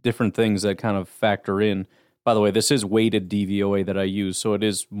and different things that kind of factor in. By the way, this is weighted DVOA that I use, so it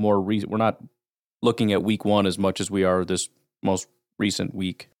is more we're not looking at week 1 as much as we are this most recent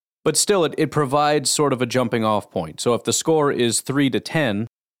week. But still, it provides sort of a jumping off point. So if the score is 3-10,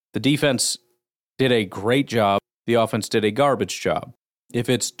 the defense did a great job. The offense did a garbage job. If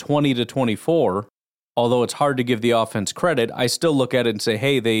it's 20-24, although it's hard to give the offense credit, I still look at it and say,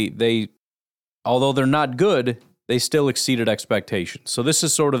 hey, they although they're not good, they still exceeded expectations. So this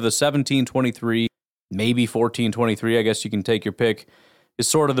is sort of the 17-23, maybe 14-23, I guess you can take your pick, is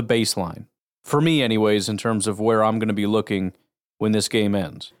sort of the baseline. For me, anyways, in terms of where I'm going to be looking when this game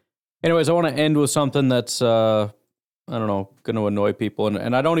ends. Anyways, I want to end with something that's, I don't know, going to annoy people.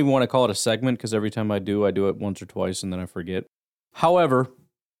 And I don't even want to call it a segment because every time I do it once or twice and then I forget. However,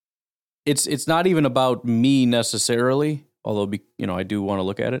 it's not even about me necessarily, although, I do want to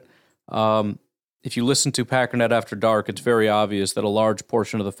look at it. If you listen to Packernet After Dark, it's very obvious that a large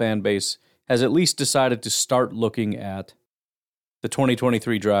portion of the fan base has at least decided to start looking at the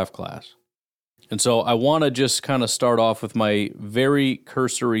 2023 draft class. And so I want to just kind of start off with my very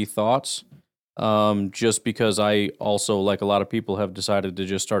cursory thoughts, just because I also, like a lot of people, have decided to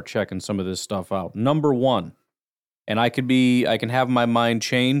just start checking some of this stuff out. Number 1, and I can have my mind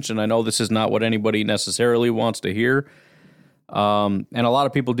changed, and I know this is not what anybody necessarily wants to hear, and a lot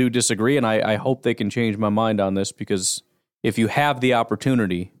of people do disagree, and I hope they can change my mind on this, because if you have the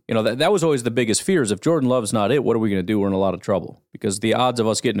opportunity, that was always the biggest fears. If Jordan Love's not it, what are we going to do? We're in a lot of trouble, because the odds of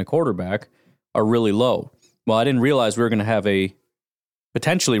us getting a quarterback are really low. Well, I didn't realize we were going to have a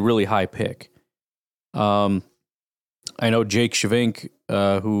potentially really high pick. I know Jake Shavink,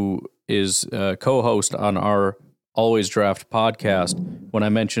 who is a co-host on our Always Draft podcast, when I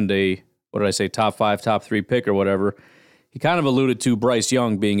mentioned top 5, top 3 pick or whatever, he kind of alluded to Bryce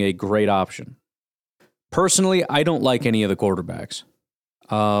Young being a great option. Personally, I don't like any of the quarterbacks.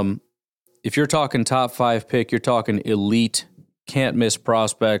 If you're talking top 5 pick, you're talking elite, can't miss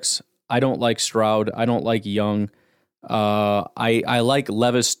prospects. I don't like Stroud. I don't like Young. I like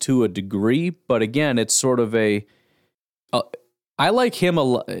Levis to a degree, but again, it's sort of I like him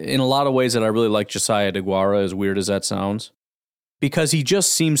in a lot of ways that I really like Josiah DeGuara, as weird as that sounds, because he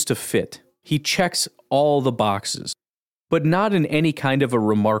just seems to fit. He checks all the boxes, but not in any kind of a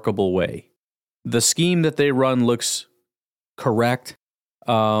remarkable way. The scheme that they run looks correct.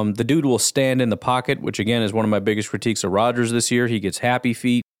 The dude will stand in the pocket, which again is one of my biggest critiques of Rodgers this year. He gets happy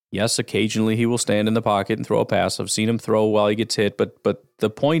feet. Yes, occasionally he will stand in the pocket and throw a pass. I've seen him throw while he gets hit, but the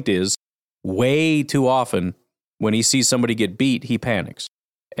point is, way too often, when he sees somebody get beat, he panics.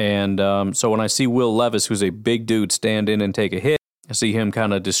 And so when I see Will Levis, who's a big dude, stand in and take a hit, I see him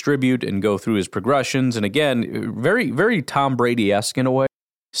kind of distribute and go through his progressions. And again, very, very Tom Brady-esque in a way.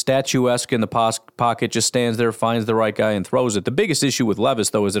 Statuesque in the pocket, just stands there, finds the right guy, and throws it. The biggest issue with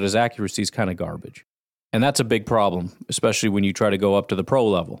Levis, though, is that his accuracy is kind of garbage. And that's a big problem, especially when you try to go up to the pro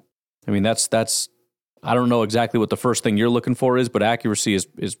level. I mean, that's I don't know exactly what the first thing you're looking for is, but accuracy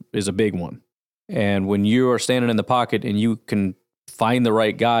is a big one. And when you are standing in the pocket and you can find the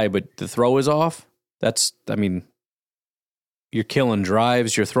right guy, but the throw is off, you're killing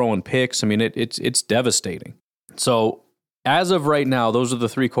drives, you're throwing picks. I mean, it's devastating. So as of right now, those are the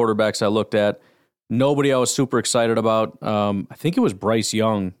 3 quarterbacks I looked at. Nobody I was super excited about. I think it was Bryce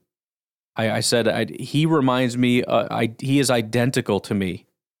Young. I said he reminds me, he is identical to me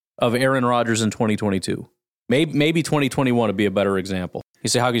of Aaron Rodgers in 2022. Maybe 2021 would be a better example. You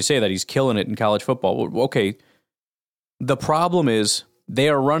say, how can you say that? He's killing it in college football. Well, okay. The problem is they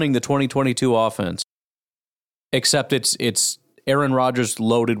are running the 2022 offense, except it's Aaron Rodgers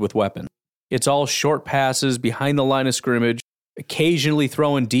loaded with weapons. It's all short passes behind the line of scrimmage, occasionally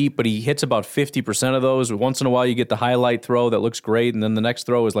throwing deep, but he hits about 50% of those. Once in a while, you get the highlight throw that looks great, and then the next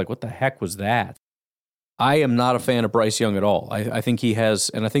throw is like, what the heck was that? I am not a fan of Bryce Young at all. I think he has,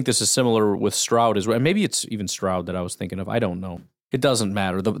 and I think this is similar with Stroud as well. Maybe it's even Stroud that I was thinking of. I don't know. It doesn't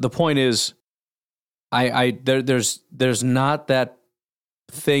matter. The point is, there's not that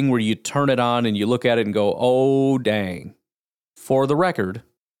thing where you turn it on and you look at it and go, oh, dang. For the record,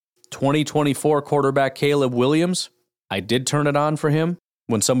 2024 quarterback Caleb Williams, I did turn it on for him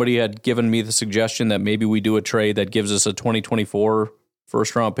when somebody had given me the suggestion that maybe we do a trade that gives us a 2024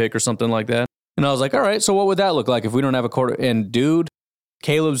 first-round pick or something like that. And I was like, all right, so what would that look like if we don't have a quarter? And dude,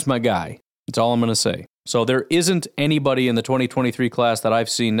 Caleb's my guy. That's all I'm going to say. So there isn't anybody in the 2023 class that I've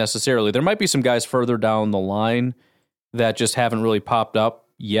seen necessarily. There might be some guys further down the line that just haven't really popped up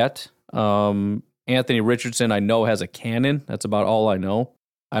yet. Anthony Richardson, I know, has a cannon. That's about all I know.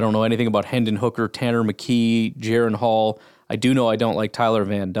 I don't know anything about Hendon Hooker, Tanner McKee, Jaron Hall. I do know I don't like Tyler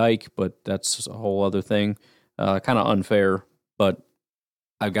Van Dyke, but that's a whole other thing. Kind of unfair, but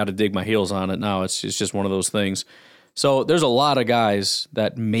I've got to dig my heels on it now. It's just one of those things. So there's a lot of guys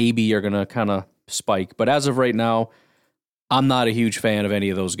that maybe are going to kind of spike. But as of right now, I'm not a huge fan of any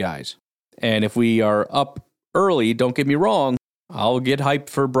of those guys. And if we are up early, don't get me wrong, I'll get hyped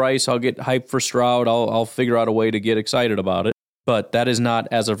for Bryce. I'll get hyped for Stroud. I'll figure out a way to get excited about it. But that is not,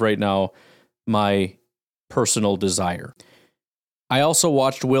 as of right now, my personal desire. I also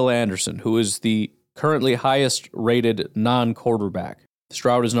watched Will Anderson, who is the currently highest rated non-quarterback.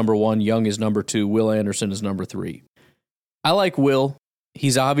 Stroud is number 1, Young is number 2, Will Anderson is number 3. I like Will.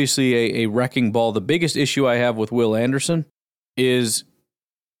 He's obviously a wrecking ball. The biggest issue I have with Will Anderson is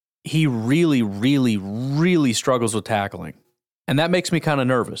he really, really, really struggles with tackling. And that makes me kind of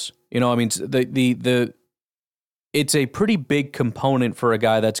nervous. You know, I mean, it's a pretty big component for a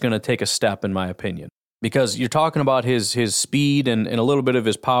guy that's going to take a step, in my opinion. Because you're talking about his speed and a little bit of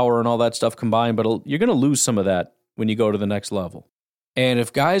his power and all that stuff combined, but you're going to lose some of that when you go to the next level. And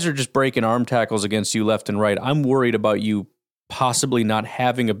if guys are just breaking arm tackles against you left and right, I'm worried about you possibly not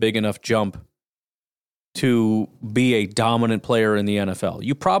having a big enough jump to be a dominant player in the NFL.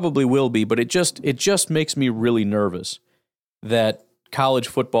 You probably will be, but it just makes me really nervous that college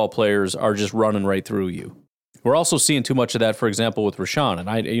football players are just running right through you. We're also seeing too much of that, for example, with Rashawn. And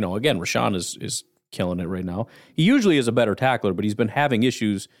again, Rashawn is killing it right now. He usually is a better tackler, but he's been having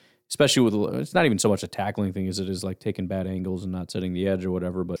issues, especially with, it's not even so much a tackling thing as it is like taking bad angles and not setting the edge or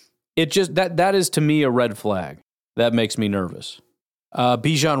whatever. But it just, that is to me a red flag. That makes me nervous.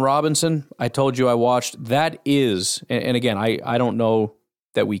 Bijan Robinson, I told you I watched. That is, and again, I don't know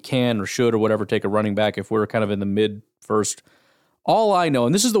that we can or should or whatever take a running back if we're kind of in the mid-first. All I know,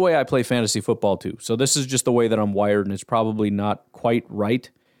 and this is the way I play fantasy football too, so this is just the way that I'm wired, and it's probably not quite right.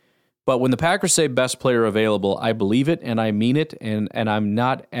 But when the Packers say best player available, I believe it and I mean it, and I'm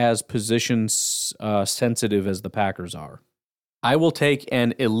not as position sensitive as the Packers are. I will take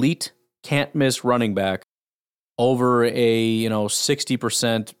an elite, can't-miss running back over a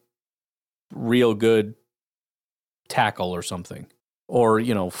 60% real good tackle or something, or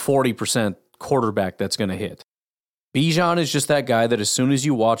 40% quarterback that's going to hit. Bijan is just that guy that as soon as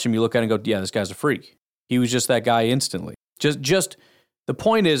you watch him, you look at him and go, yeah, this guy's a freak. He was just that guy instantly. Just the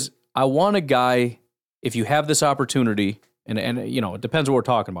point is, I want a guy, if you have this opportunity, and it depends what we're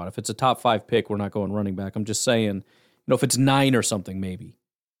talking about. If it's a top 5 pick, we're not going running back. I'm just saying, if it's 9 or something, maybe.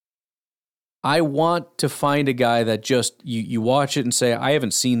 I want to find a guy that just, you watch it and say, I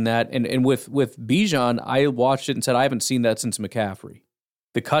haven't seen that. And with Bijan, I watched it and said, I haven't seen that since McCaffrey.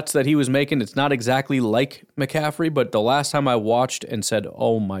 The cuts that he was making, it's not exactly like McCaffrey, but the last time I watched and said,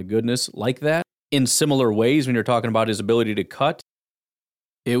 oh my goodness, like that, in similar ways when you're talking about his ability to cut,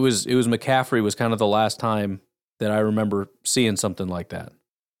 it was McCaffrey was kind of the last time that I remember seeing something like that.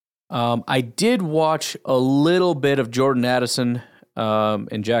 I did watch a little bit of Jordan Addison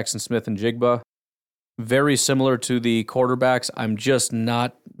and Jackson Smith and Jigba. Very similar to the quarterbacks. I'm just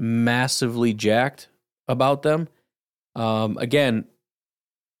not massively jacked about them. Again,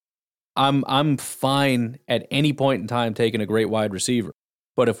 I'm fine at any point in time taking a great wide receiver.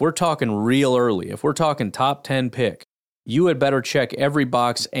 But if we're talking real early, if we're talking top 10 pick, you had better check every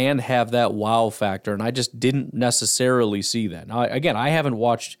box and have that wow factor. And I just didn't necessarily see that. Now, again, I haven't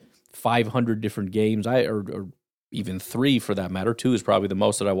watched 500 different games, or even 3 for that matter. 2 is probably the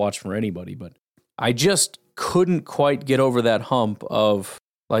most that I watched for anybody. But I just couldn't quite get over that hump of,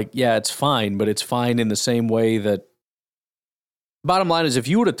 Like, yeah, it's fine, but it's fine in the same way that. Bottom line is, if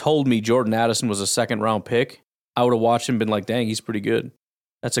you would have told me Jordan Addison was a second-round pick, I would have watched him and been like, dang, he's pretty good.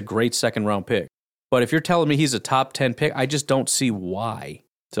 That's a great second-round pick. But if you're telling me he's a top 10 pick, I just don't see why.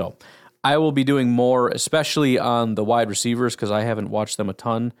 So I will be doing more, especially on the wide receivers, because I haven't watched them a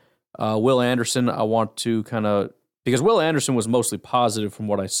ton. Will Anderson, I want to kind of, because Will Anderson was mostly positive from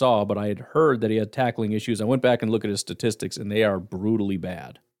what I saw, but I had heard that he had tackling issues. I went back and looked at his statistics, and they are brutally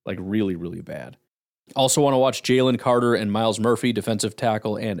bad, like really, really bad. Also want to watch Jalen Carter and Myles Murphy, defensive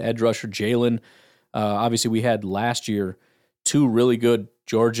tackle and edge rusher. Jalen, obviously we had last year 2 really good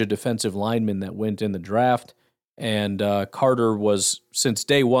Georgia defensive linemen that went in the draft, and Carter was, since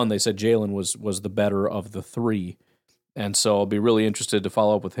day one, they said Jalen was the better of the 3. And so I'll be really interested to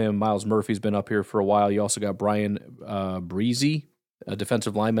follow up with him. Myles Murphy's been up here for a while. You also got Brian Breezy, a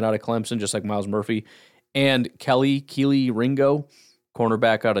defensive lineman out of Clemson, just like Myles Murphy, and Keely Ringo,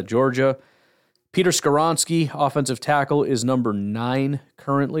 cornerback out of Georgia. Peter Skoronski, offensive tackle, is number 9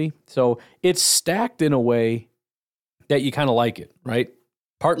 currently. So it's stacked in a way that you kind of like it, right?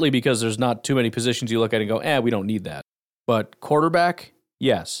 Partly because there's not too many positions you look at and go, we don't need that. But quarterback,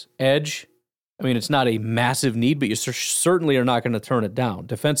 yes. Edge, I mean, it's not a massive need, but you certainly are not going to turn it down.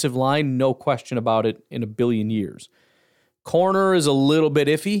 Defensive line, no question about it in a billion years. Corner is a little bit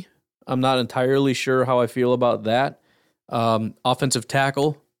iffy. I'm not entirely sure how I feel about that. Offensive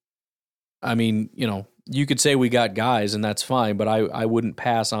tackle, I mean, you could say we got guys, and that's fine, but I wouldn't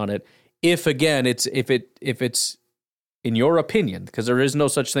pass on it. If it's in your opinion, because there is no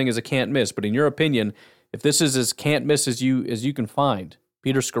such thing as a can't miss, but in your opinion, if this is as can't miss as you can find,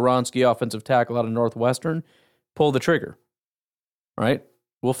 Peter Skoronski, offensive tackle out of Northwestern, pull the trigger. All right?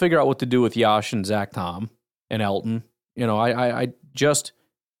 We'll figure out what to do with Yash and Zach Tom and Elton. I just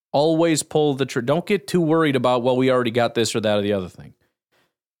always pull the trigger. Don't get too worried about, well, we already got this or that or the other thing.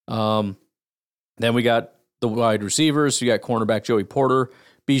 Then we got the wide receivers. You got cornerback Joey Porter,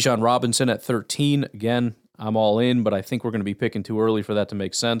 Bijan Robinson at 13. Again, I'm all in, but I think we're going to be picking too early for that to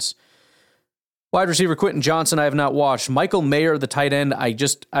make sense. Wide receiver Quentin Johnson, I have not watched. Michael Mayer, the tight end, I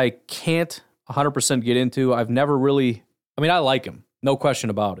can't 100% get into. I've never really, I like him, no question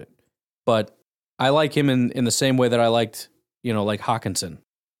about it. But I like him in the same way that I liked, like Hawkinson.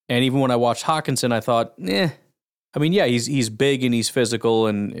 And even when I watched Hawkinson, I thought, he's big and he's physical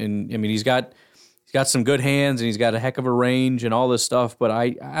and he's got some good hands and he's got a heck of a range and all this stuff, but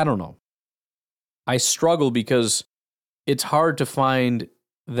I don't know. I struggle because it's hard to find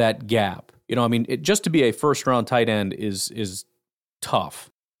that gap. Just to be a first-round tight end is tough.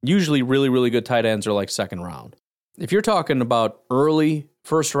 Usually really, really good tight ends are like second round. If you're talking about early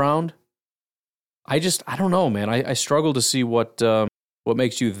first round, I don't know, man. I struggle to see what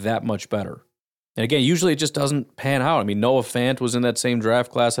makes you that much better. And again, usually it just doesn't pan out. Noah Fant was in that same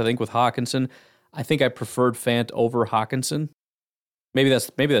draft class, I think, with Hawkinson. I think I preferred Fant over Hawkinson. Maybe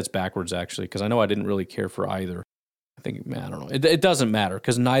that's backwards, actually, because I know I didn't really care for either. I don't know. It doesn't matter,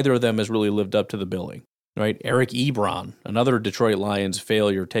 because neither of them has really lived up to the billing, right? Eric Ebron, another Detroit Lions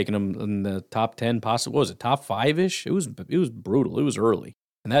failure, taking him in the top 10, possibly, what was it, top 5-ish? It was brutal. It was early.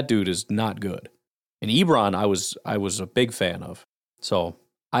 And that dude is not good. And Ebron, I was a big fan of. So,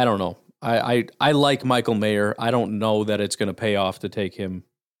 I don't know. I like Michael Mayer. I don't know that it's going to pay off to take him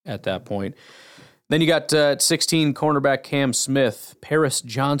at that point. Then you got at 16, cornerback Cam Smith, Paris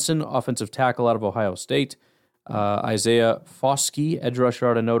Johnson, offensive tackle out of Ohio State, Isaiah Foskey, edge rusher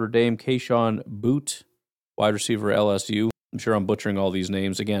out of Notre Dame, Keyshawn Boot, wide receiver LSU. I'm sure I'm butchering all these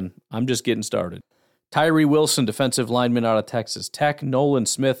names. Again, I'm just getting started. Tyree Wilson, defensive lineman out of Texas Tech, Nolan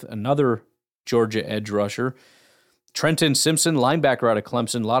Smith, another Georgia edge rusher, Trenton Simpson, linebacker out of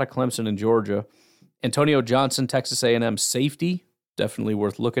Clemson, a lot of Clemson in Georgia, Antonio Johnson, Texas A&M safety, definitely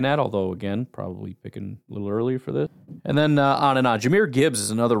worth looking at, although, again, probably picking a little earlier for this. And then on and on. Jahmyr Gibbs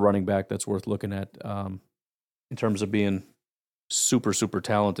is another running back that's worth looking at in terms of being super, super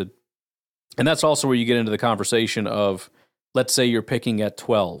talented. And that's also where you get into the conversation of, let's say you're picking at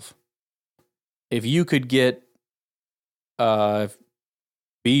 12. If you could get Bijan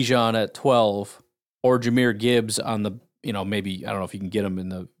at 12 or Jahmyr Gibbs on the, maybe, I don't know if you can get him in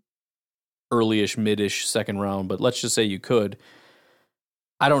the early-ish, mid-ish second round, but let's just say you could.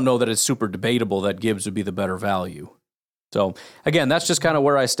 I don't know that it's super debatable that Gibbs would be the better value. So, again, that's just kind of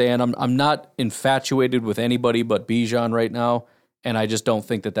where I stand. I'm not infatuated with anybody but Bijan right now, and I just don't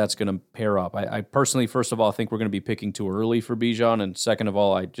think that that's going to pair up. I personally, first of all, think we're going to be picking too early for Bijan, and second of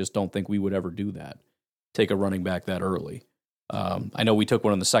all, I just don't think we would ever do that, take a running back that early. I know we took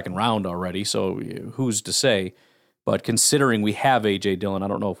one in the second round already, so who's to say? But considering we have A.J. Dillon, I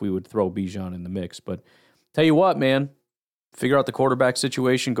don't know if we would throw Bijan in the mix. But tell you what, man, figure out the quarterback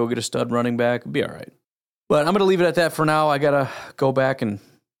situation, go get a stud running back. It'll be all right. But I'm going to leave it at that for now. I got to go back and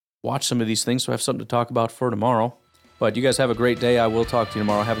watch some of these things so I have something to talk about for tomorrow. But you guys have a great day. I will talk to you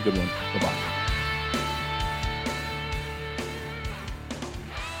tomorrow. Have a good one. Bye-bye.